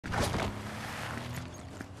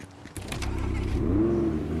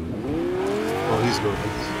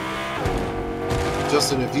moving.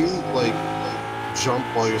 Justin, if you like jump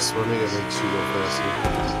while you're swimming, it makes you go faster.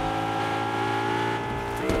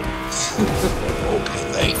 Okay,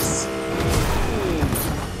 thanks.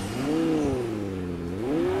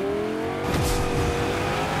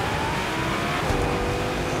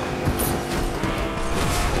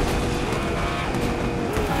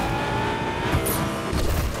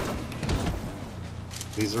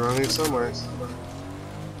 He's around here somewhere.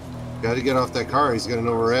 Got to get off that car. He's gonna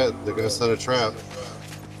know where we're at. They're gonna set a trap.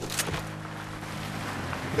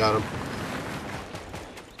 Got him.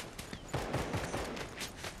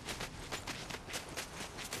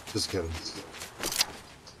 Just kidding.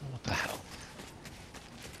 What the hell?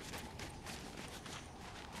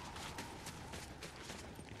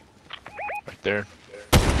 Right there.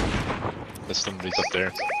 Missed him, but he's up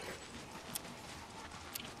there.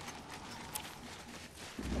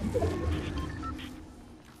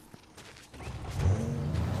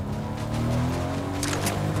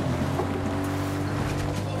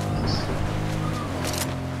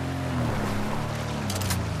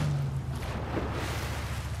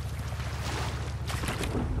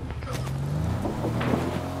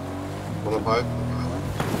 Pipe.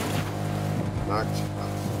 Knocked.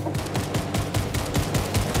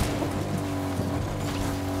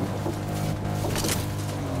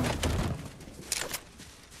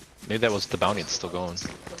 Maybe that was the bounty that's still going.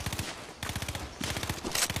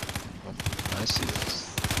 Oh, I see this.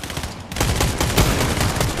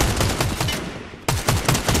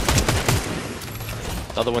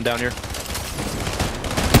 Another one down here.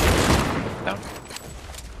 Down.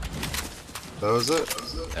 That was it.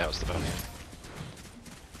 That was the bounty.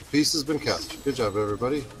 Peace has been kept. Good job,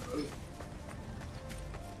 everybody.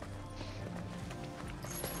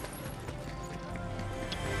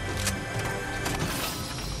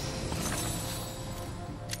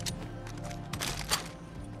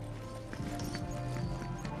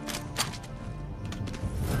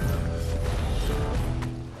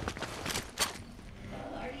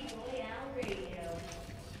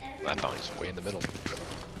 That bounty's way in the middle.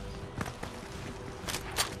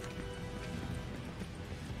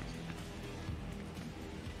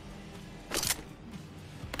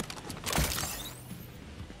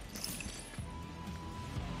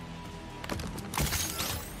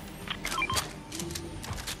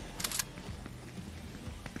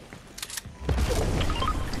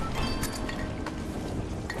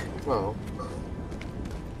 Well,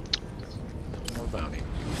 More bounty.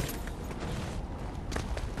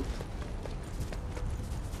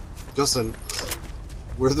 Justin,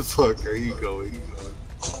 where the fuck are you going?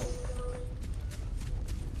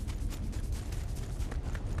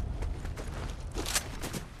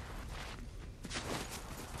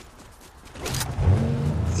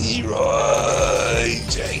 Leroy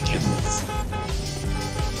Jenkins.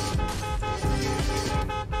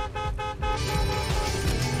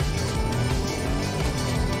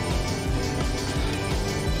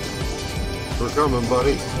 We're coming,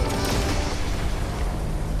 buddy.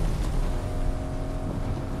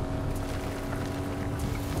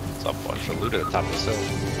 What's up, bunch of loot at the top of the hill?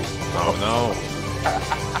 Oh no!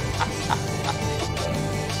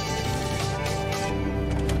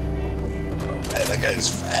 Man, that guy's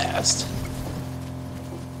fast.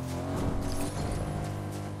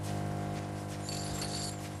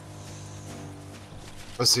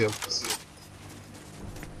 I see him.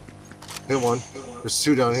 Hit one. There's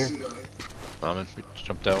two down here. Ramen, we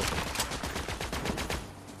jumped out.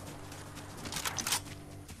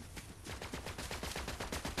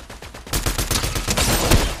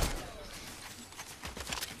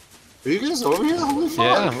 Are you guys over here? Holy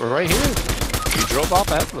fuck! Yeah, we're right here. You drove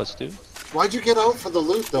off after us, dude. Why'd you get out for the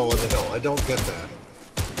loot though on the hill? I don't get that.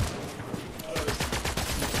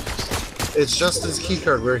 It's just his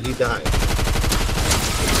keycard where he died.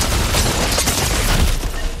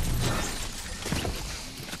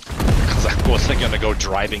 Because I wasn't gonna go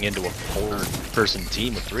driving into a four-person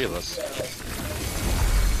team with three of us.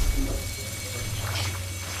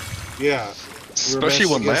 Yeah. Especially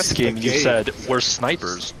when last game you said, we're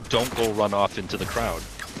snipers, don't go run off into the crowd.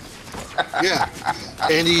 Yeah,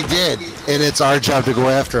 and he did, and it's our job to go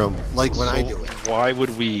after him, like when I do it. Why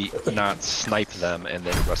would we not snipe them and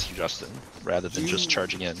then rescue Justin, rather than just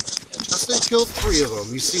charging in? Justin killed three of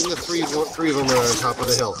them. You seen the three of them are on top of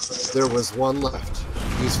the hill. There was one left.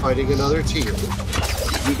 He's fighting another team.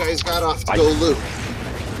 You guys got off to go loot.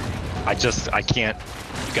 I can't.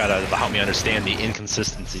 You gotta help me understand the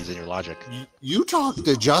inconsistencies in your logic. You talked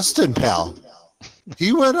to Justin, pal.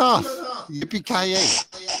 He went off.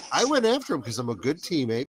 Yippee-ki-yay. I went after him because I'm a good teammate.